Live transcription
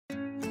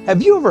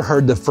Have you ever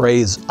heard the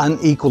phrase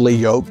unequally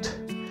yoked?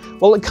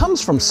 Well, it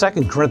comes from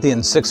 2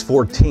 Corinthians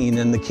 6:14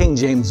 in the King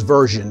James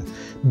Version.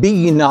 Be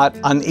ye not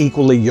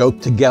unequally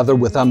yoked together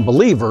with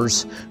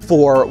unbelievers,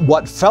 for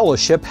what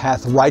fellowship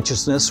hath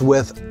righteousness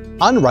with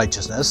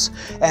unrighteousness,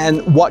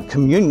 and what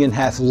communion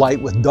hath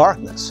light with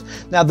darkness?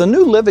 Now, the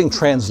New Living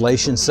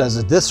Translation says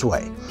it this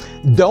way: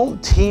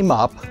 don't team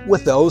up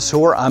with those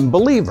who are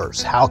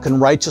unbelievers. How can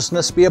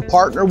righteousness be a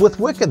partner with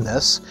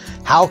wickedness?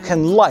 How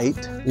can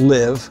light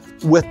live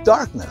with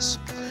darkness?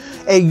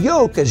 A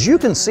yoke, as you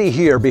can see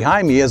here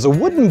behind me, is a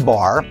wooden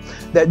bar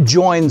that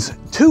joins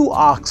two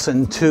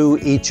oxen to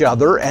each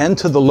other and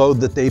to the load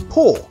that they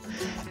pull.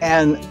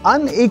 An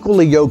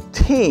unequally yoked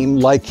team,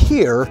 like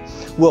here,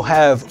 will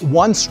have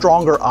one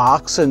stronger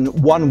ox and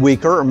one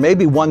weaker, or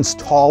maybe one's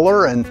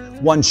taller and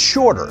one's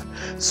shorter.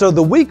 So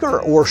the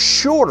weaker or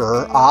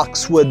shorter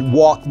ox would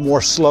walk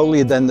more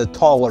slowly than the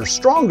taller,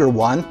 stronger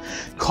one,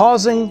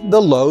 causing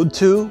the load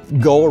to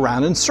go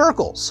around in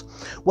circles.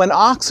 When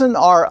oxen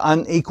are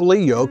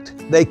unequally yoked,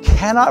 they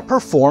cannot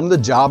perform the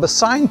job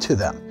assigned to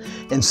them.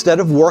 Instead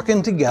of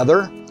working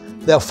together,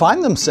 they'll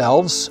find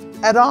themselves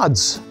at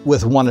odds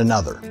with one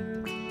another.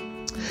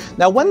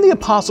 Now, when the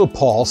Apostle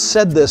Paul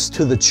said this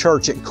to the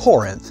church at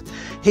Corinth,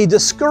 he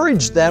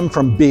discouraged them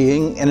from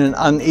being in an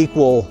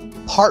unequal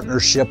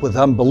partnership with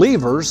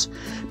unbelievers,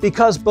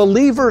 because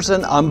believers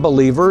and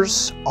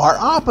unbelievers are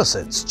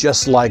opposites,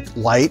 just like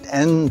light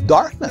and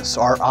darkness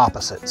are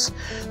opposites.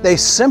 They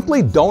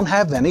simply don't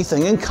have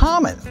anything in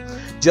common,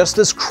 just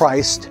as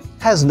Christ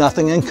has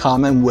nothing in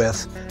common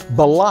with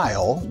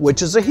Belial,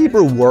 which is a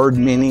Hebrew word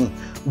meaning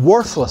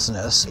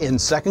worthlessness in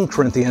 2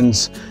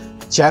 Corinthians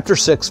chapter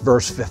 6,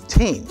 verse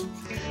 15.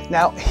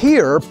 Now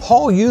here,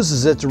 Paul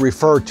uses it to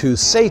refer to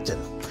Satan.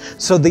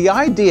 So the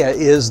idea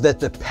is that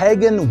the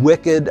pagan,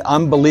 wicked,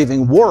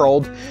 unbelieving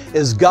world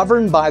is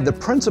governed by the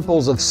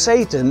principles of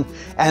Satan,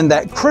 and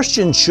that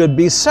Christians should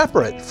be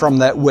separate from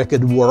that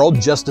wicked world,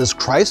 just as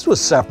Christ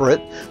was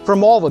separate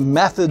from all the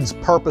methods,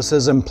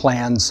 purposes, and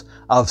plans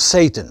of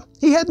Satan.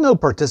 He had no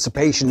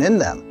participation in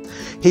them.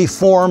 He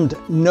formed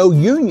no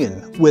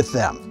union with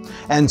them.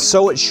 And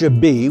so it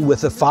should be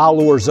with the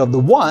followers of the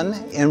one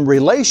in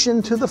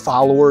relation to the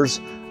followers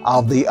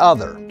of the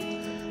other.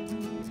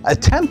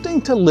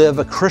 Attempting to live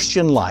a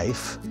Christian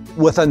life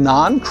with a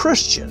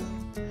non-Christian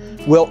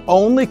will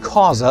only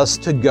cause us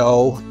to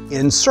go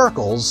in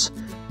circles,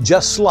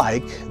 just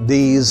like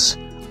these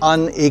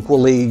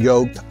unequally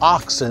yoked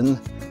oxen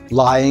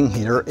lying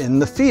here in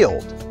the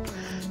field.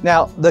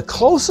 Now, the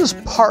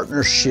closest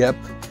partnership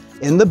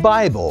in the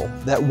Bible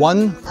that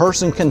one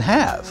person can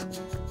have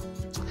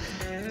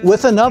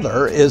with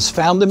another is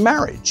found in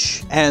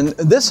marriage. And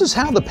this is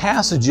how the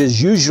passage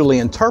is usually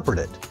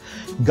interpreted.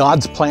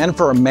 God's plan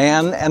for a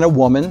man and a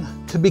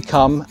woman to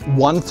become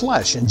one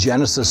flesh in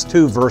Genesis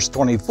 2, verse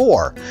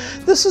 24.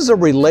 This is a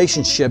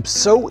relationship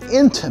so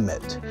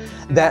intimate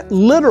that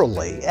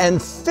literally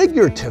and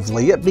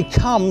figuratively it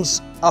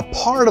becomes a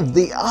part of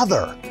the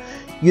other.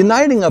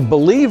 Uniting a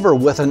believer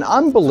with an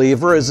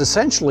unbeliever is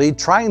essentially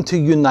trying to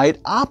unite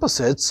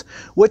opposites,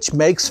 which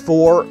makes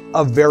for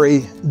a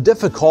very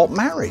difficult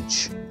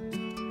marriage.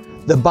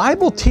 The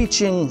Bible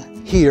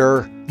teaching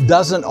here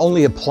doesn't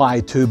only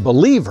apply to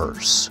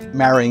believers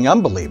marrying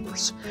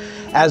unbelievers.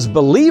 As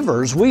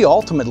believers, we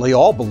ultimately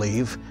all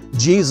believe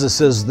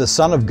Jesus is the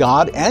Son of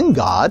God and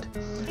God.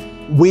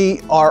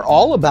 We are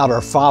all about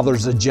our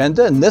Father's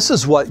agenda, and this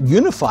is what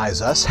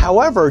unifies us.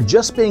 However,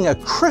 just being a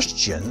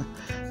Christian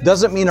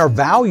doesn't mean our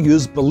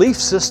values, belief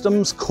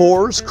systems,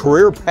 cores,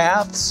 career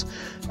paths,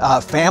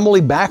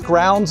 family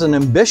backgrounds, and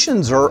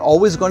ambitions are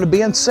always going to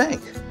be in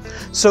sync.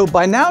 So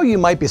by now you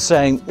might be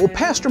saying, well,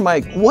 Pastor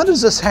Mike, what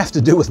does this have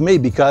to do with me?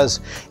 Because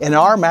in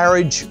our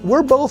marriage,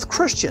 we're both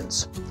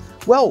Christians.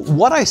 Well,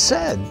 what I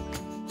said,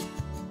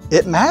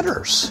 it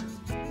matters.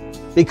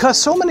 Because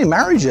so many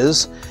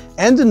marriages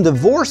end in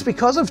divorce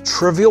because of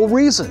trivial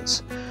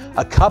reasons.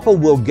 A couple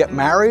will get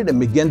married and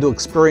begin to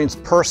experience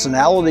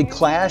personality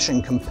clash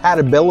and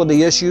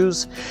compatibility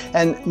issues.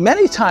 And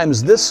many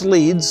times this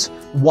leads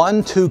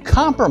one to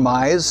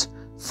compromise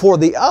for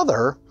the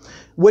other,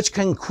 which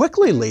can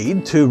quickly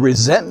lead to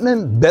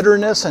resentment,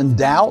 bitterness, and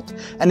doubt,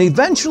 and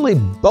eventually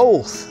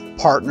both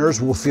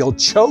partners will feel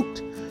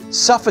choked,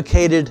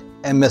 suffocated,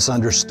 and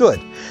misunderstood.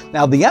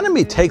 Now, the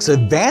enemy takes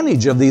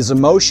advantage of these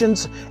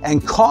emotions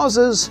and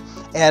causes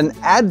an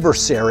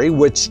adversary,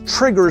 which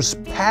triggers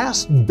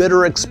past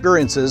bitter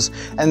experiences,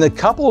 and the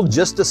couple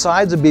just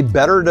decides it'd be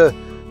better to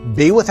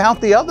be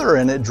without the other,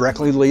 and it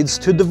directly leads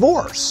to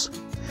divorce.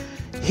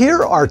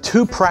 Here are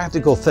two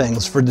practical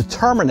things for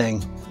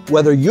determining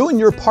whether you and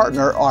your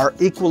partner are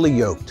equally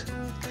yoked.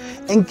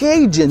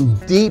 Engage in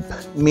deep,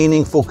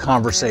 meaningful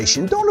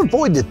conversation. Don't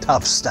avoid the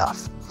tough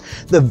stuff.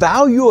 The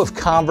value of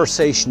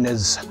conversation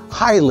is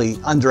highly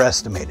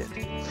underestimated.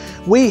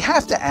 We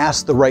have to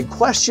ask the right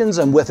questions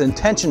and with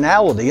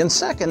intentionality. And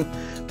second,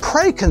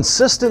 pray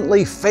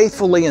consistently,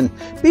 faithfully, and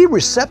be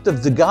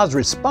receptive to God's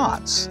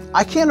response.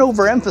 I can't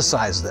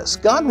overemphasize this.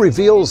 God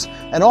reveals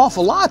an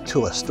awful lot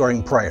to us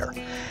during prayer.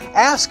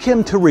 Ask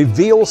Him to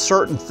reveal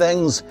certain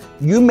things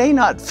you may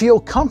not feel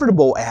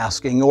comfortable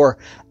asking, or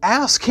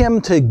ask Him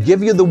to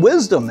give you the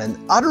wisdom and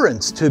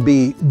utterance to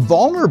be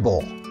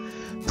vulnerable.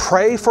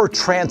 Pray for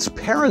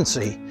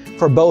transparency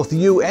for both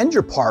you and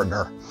your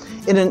partner.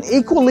 In an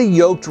equally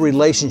yoked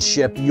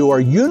relationship, you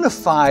are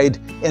unified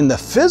in the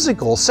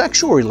physical,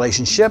 sexual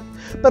relationship,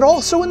 but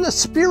also in the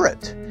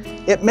spirit.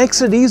 It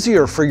makes it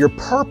easier for your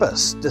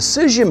purpose,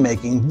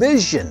 decision-making,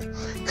 vision,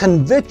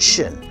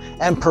 conviction,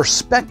 and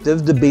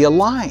perspective to be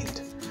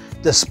aligned,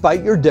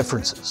 despite your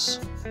differences.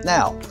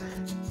 Now,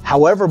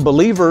 however,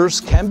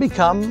 believers can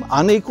become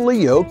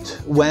unequally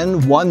yoked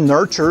when one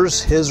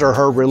nurtures his or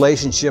her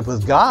relationship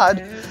with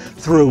God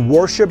through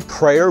worship,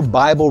 prayer,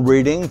 Bible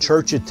reading,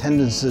 church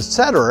attendance,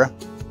 etc.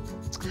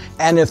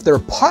 And if their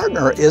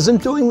partner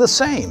isn't doing the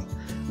same,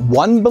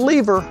 one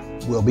believer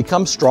will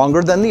become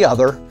stronger than the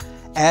other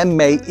and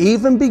may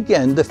even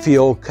begin to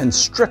feel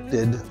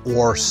constricted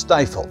or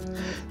stifled.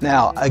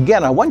 Now,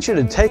 again, I want you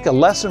to take a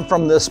lesson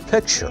from this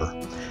picture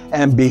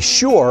and be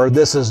sure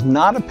this is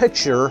not a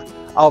picture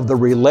of the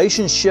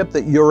relationship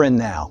that you're in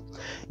now.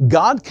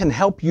 God can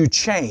help you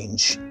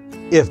change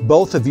if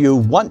both of you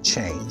want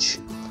change.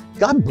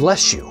 God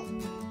bless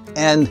you.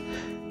 And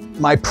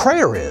my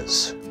prayer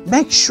is,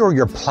 make sure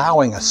you're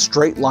plowing a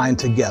straight line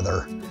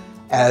together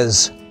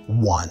as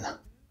one.